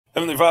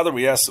Heavenly Father,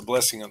 we ask the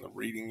blessing on the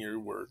reading your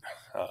word.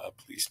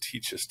 Please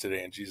teach us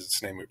today. In Jesus'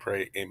 name we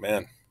pray.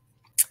 Amen.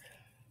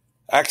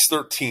 Acts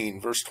 13,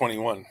 verse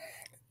 21.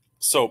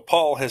 So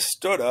Paul has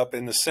stood up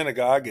in the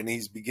synagogue and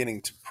he's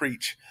beginning to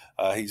preach.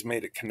 He's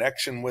made a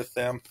connection with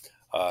them.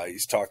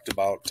 He's talked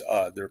about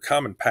their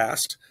common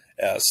past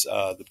as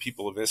the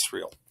people of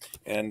Israel.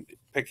 And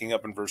picking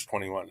up in verse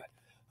 21,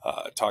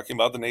 talking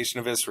about the nation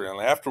of Israel.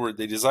 And afterward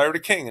they desired a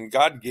king, and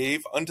God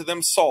gave unto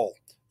them Saul,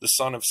 the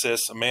son of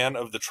Cis, a man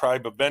of the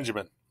tribe of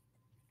Benjamin,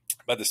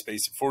 by the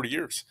space of 40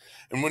 years.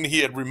 And when he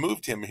had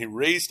removed him, he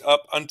raised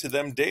up unto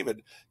them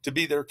David to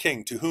be their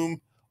king, to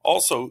whom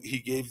also he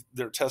gave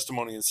their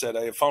testimony and said,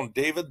 I have found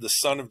David the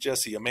son of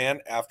Jesse, a man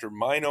after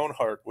mine own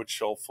heart, which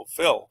shall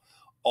fulfill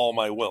all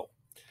my will.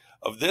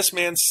 Of this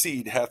man's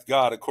seed hath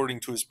God, according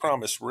to his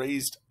promise,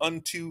 raised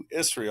unto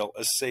Israel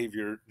a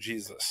Savior,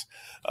 Jesus.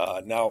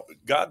 Now,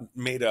 God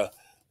made a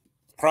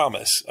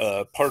promise.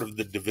 Part of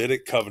the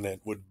Davidic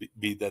covenant would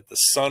be that the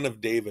son of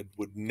David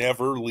would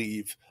never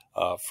leave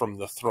from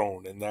the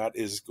throne, and that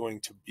is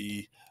going to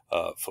be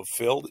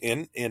fulfilled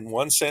in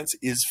one sense,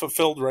 is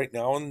fulfilled right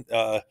now in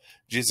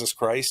Jesus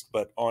Christ,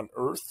 but on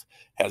earth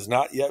has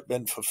not yet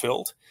been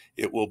fulfilled.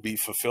 It will be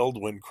fulfilled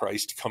when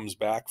Christ comes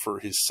back for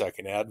his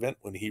second advent,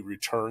 when he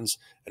returns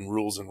and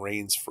rules and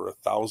reigns for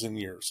 1,000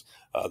 years.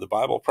 The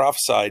Bible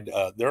prophesied,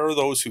 there are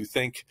those who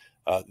think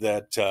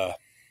that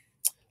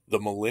the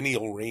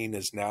millennial reign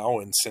is now,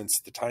 and since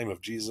the time of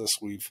Jesus,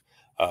 we've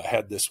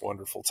had this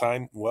wonderful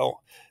time.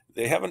 Well,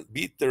 they haven't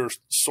beat their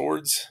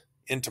swords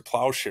into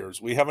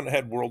plowshares. We haven't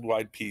had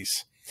worldwide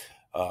peace.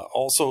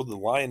 Also, the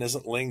lion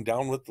isn't laying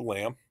down with the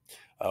lamb.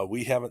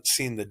 We haven't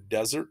seen the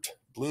desert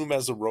bloom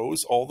as a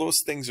rose. All those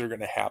things are going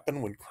to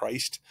happen when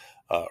Christ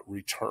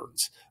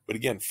returns. But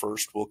again,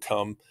 first will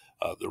come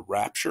the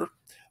rapture,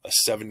 a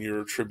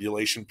 7-year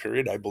tribulation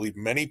period. I believe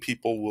many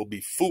people will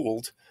be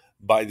fooled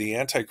by the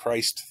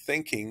Antichrist,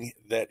 thinking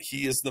that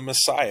he is the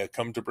Messiah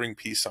come to bring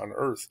peace on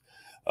earth.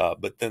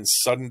 But then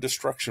sudden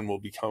destruction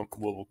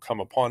will come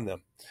upon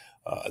them.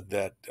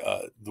 That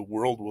the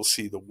world will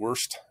see the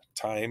worst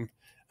time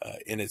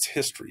in its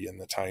history in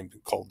the time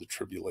called the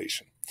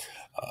tribulation.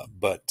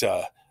 But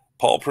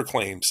Paul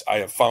proclaims, I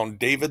have found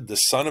David, the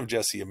son of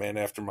Jesse, a man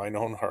after mine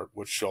own heart,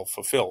 which shall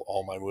fulfill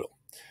all my will.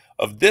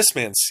 Of this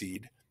man's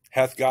seed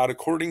hath God,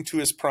 according to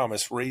his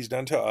promise, raised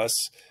unto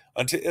us,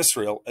 unto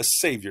Israel, a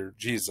Savior,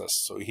 Jesus.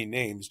 So he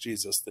names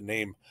Jesus the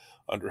name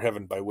under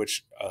heaven by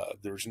which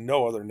there's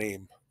no other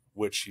name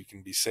which you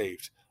can be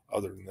saved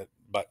other than that,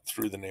 but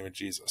through the name of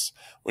Jesus.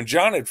 When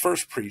John had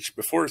first preached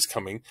before his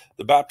coming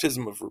the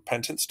baptism of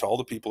repentance to all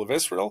the people of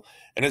Israel,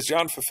 and as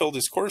John fulfilled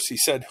his course, he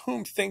said,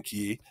 Whom think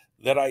ye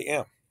that I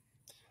am?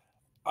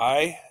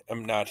 I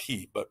am not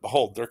he, but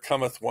behold, there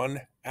cometh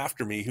one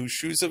after me, whose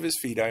shoes of his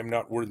feet I am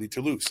not worthy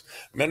to loose.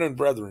 Men and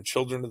brethren,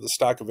 children of the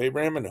stock of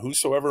Abraham, and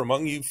whosoever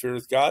among you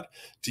feareth God,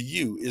 to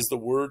you is the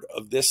word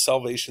of this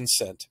salvation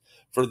sent.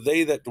 For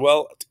they that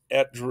dwelt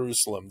at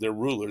Jerusalem, their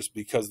rulers,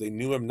 because they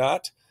knew him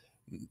not,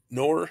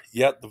 nor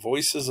yet the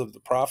voices of the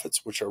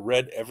prophets, which are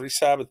read every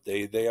Sabbath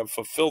day, they have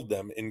fulfilled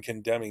them in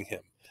condemning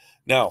him.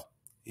 Now,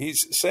 he's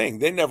saying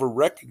they never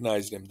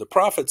recognized him. The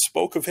prophets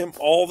spoke of him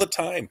all the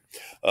time.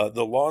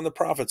 The law and the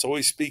prophets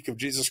always speak of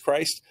Jesus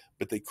Christ,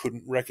 but they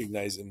couldn't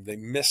recognize him. They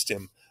missed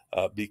him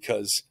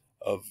because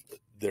of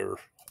their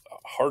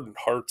hardened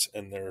hearts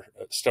and their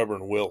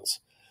stubborn wills.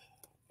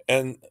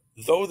 And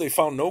though they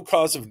found no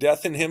cause of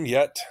death in him,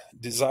 yet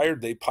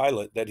desired they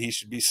Pilate that he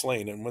should be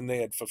slain. And when they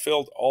had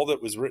fulfilled all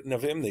that was written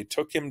of him, they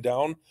took him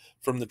down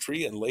from the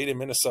tree and laid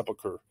him in a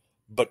sepulchre.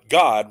 But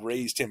God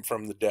raised him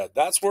from the dead.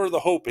 That's where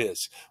the hope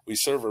is. We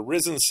serve a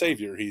risen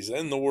Savior. He's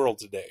in the world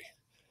today.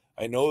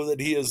 I know that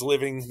he is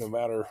living, no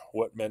matter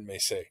what men may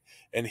say.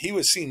 And he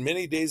was seen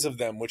many days of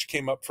them which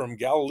came up from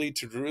Galilee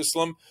to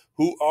Jerusalem,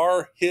 who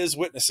are his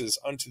witnesses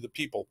unto the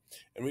people.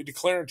 And we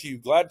declare unto you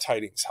glad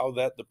tidings, how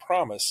that the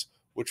promise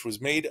which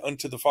was made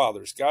unto the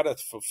fathers, God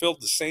hath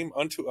fulfilled the same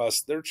unto us,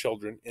 their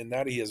children, in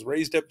that he has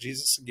raised up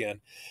Jesus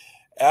again,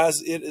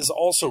 as it is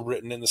also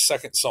written in the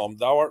second psalm,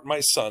 Thou art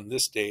my son,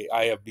 this day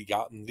I have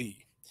begotten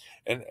thee.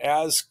 And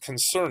as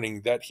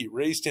concerning that he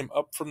raised him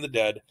up from the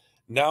dead,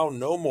 now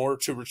no more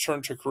to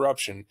return to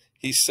corruption,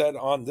 he said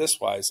on this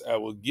wise, I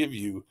will give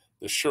you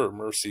the sure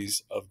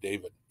mercies of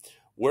David.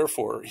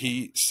 Wherefore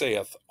he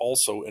saith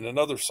also in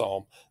another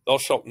psalm, Thou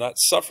shalt not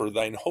suffer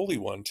thine Holy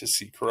One to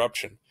see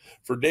corruption.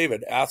 For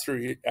David, after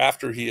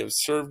he had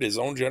served his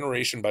own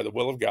generation by the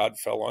will of God,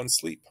 fell on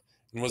sleep,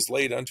 and was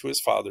laid unto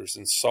his fathers,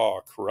 and saw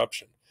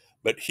corruption.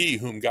 But he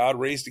whom God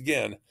raised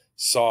again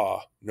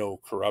saw no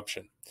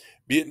corruption.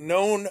 Be it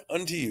known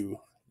unto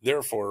you,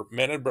 therefore,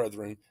 men and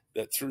brethren,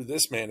 that through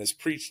this man is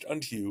preached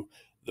unto you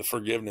the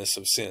forgiveness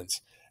of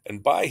sins.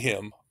 And by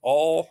him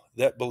all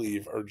that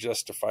believe are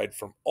justified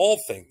from all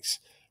things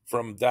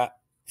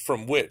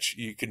from which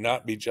you could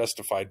not be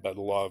justified by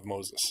the law of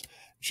Moses.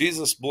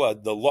 Jesus'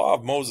 blood, the law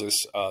of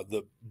Moses,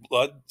 the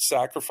blood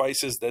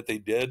sacrifices that they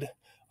did,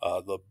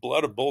 the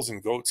blood of bulls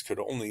and goats could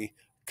only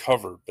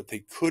covered, but they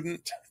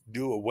couldn't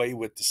do away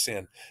with the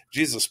sin.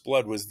 Jesus'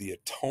 blood was the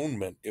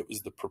atonement. It was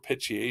the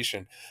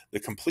propitiation, the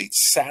complete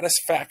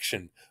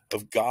satisfaction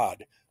of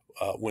God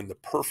when the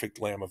perfect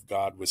Lamb of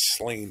God was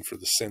slain for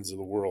the sins of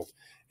the world.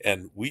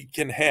 And we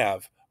can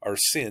have our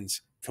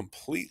sins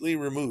completely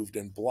removed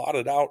and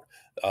blotted out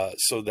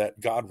so that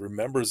God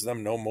remembers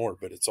them no more,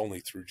 but it's only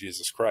through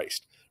Jesus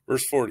Christ.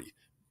 Verse 40,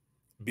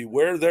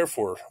 beware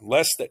therefore,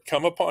 lest that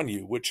come upon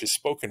you, which is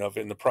spoken of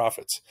in the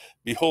prophets.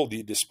 Behold,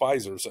 ye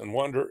despisers, and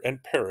wonder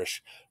and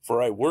perish,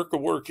 for I work a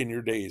work in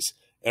your days,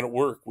 and a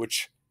work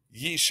which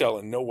ye shall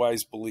in no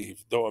wise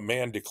believe, though a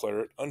man declare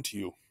it unto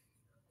you.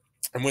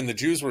 And when the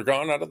Jews were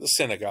gone out of the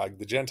synagogue,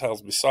 the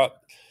Gentiles besought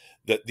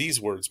that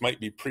these words might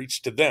be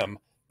preached to them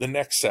the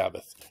next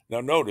Sabbath. Now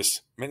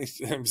notice, many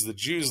times the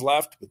Jews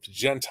left, but the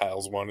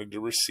Gentiles wanted to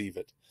receive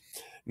it.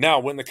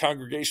 Now, when the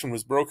congregation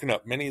was broken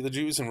up, many of the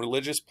Jews and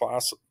religious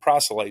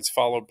proselytes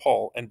followed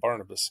Paul and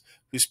Barnabas,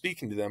 who,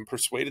 speaking to them,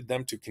 persuaded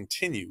them to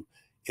continue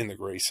in the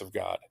grace of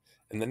God.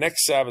 And the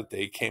next Sabbath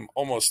day came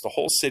almost the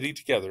whole city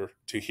together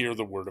to hear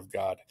the word of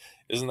God.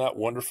 Isn't that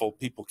wonderful?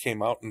 People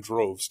came out in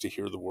droves to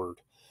hear the word.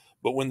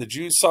 But when the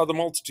Jews saw the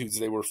multitudes,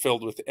 they were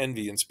filled with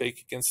envy and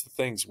spake against the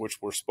things which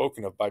were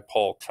spoken of by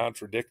Paul,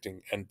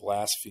 contradicting and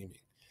blaspheming.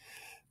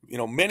 You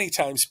know, many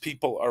times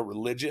people are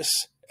religious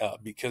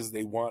because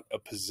they want a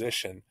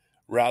position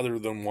rather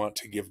than want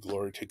to give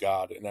glory to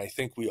God. And I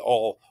think we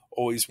all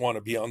always want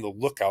to be on the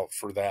lookout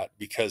for that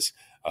because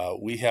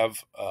we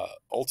have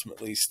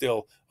ultimately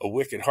still a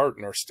wicked heart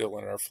and are still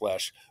in our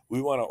flesh.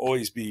 We want to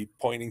always be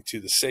pointing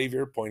to the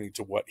Savior, pointing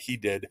to what he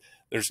did.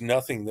 There's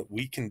nothing that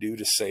we can do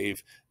to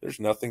save. There's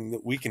nothing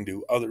that we can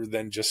do other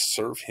than just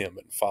serve him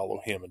and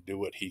follow him and do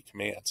what he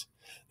commands.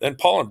 Then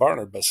Paul and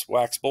Barnabas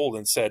waxed bold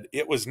and said,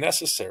 it was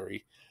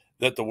necessary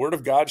that the word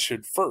of God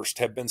should first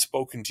have been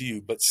spoken to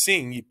you, but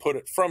seeing ye put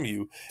it from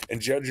you and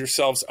judge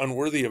yourselves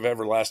unworthy of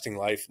everlasting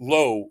life,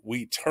 lo,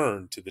 we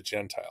turn to the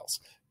Gentiles,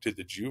 to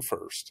the Jew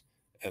first,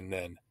 and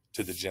then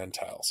to the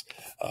Gentiles.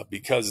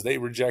 Because they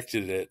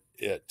rejected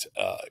it,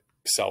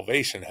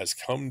 salvation has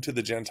come to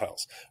the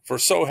Gentiles. For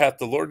so hath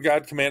the Lord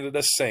God commanded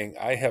us, saying,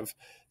 I have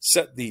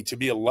set thee to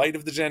be a light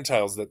of the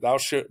Gentiles, that thou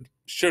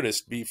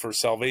shouldest be for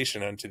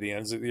salvation unto the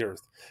ends of the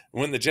earth.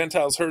 And when the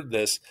Gentiles heard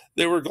this,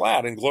 they were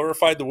glad and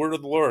glorified the word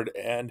of the Lord,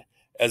 and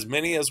as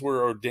many as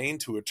were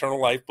ordained to eternal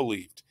life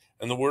believed.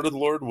 And the word of the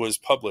Lord was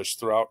published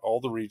throughout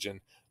all the region.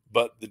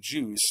 But the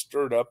Jews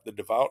stirred up the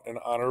devout and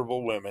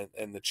honorable women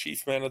and the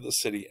chief men of the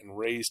city, and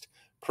raised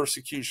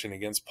persecution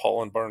against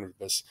Paul and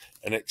Barnabas,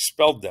 and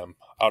expelled them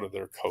out of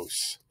their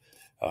coasts.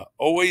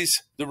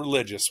 Always the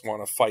religious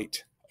want to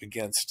fight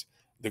against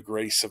the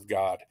grace of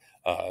God.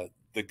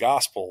 The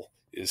gospel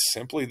is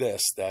simply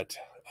this, that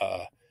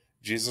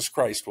Jesus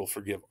Christ will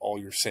forgive all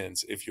your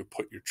sins if you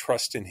put your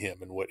trust in him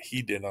and what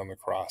he did on the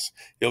cross.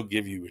 He'll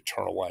give you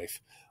eternal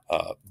life.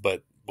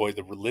 But boy,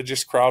 the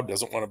religious crowd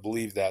doesn't want to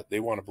believe that. They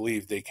want to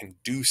believe they can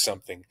do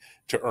something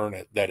to earn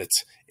it, that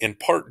it's in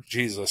part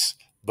Jesus,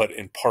 but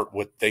in part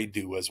what they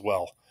do as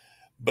well.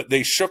 But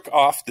they shook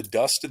off the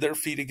dust of their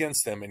feet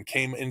against them and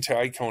came into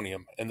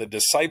Iconium, and the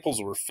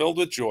disciples were filled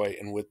with joy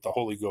and with the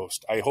Holy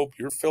Ghost. I hope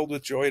you're filled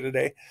with joy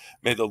today.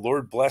 May the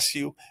Lord bless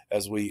you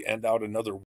as we end out another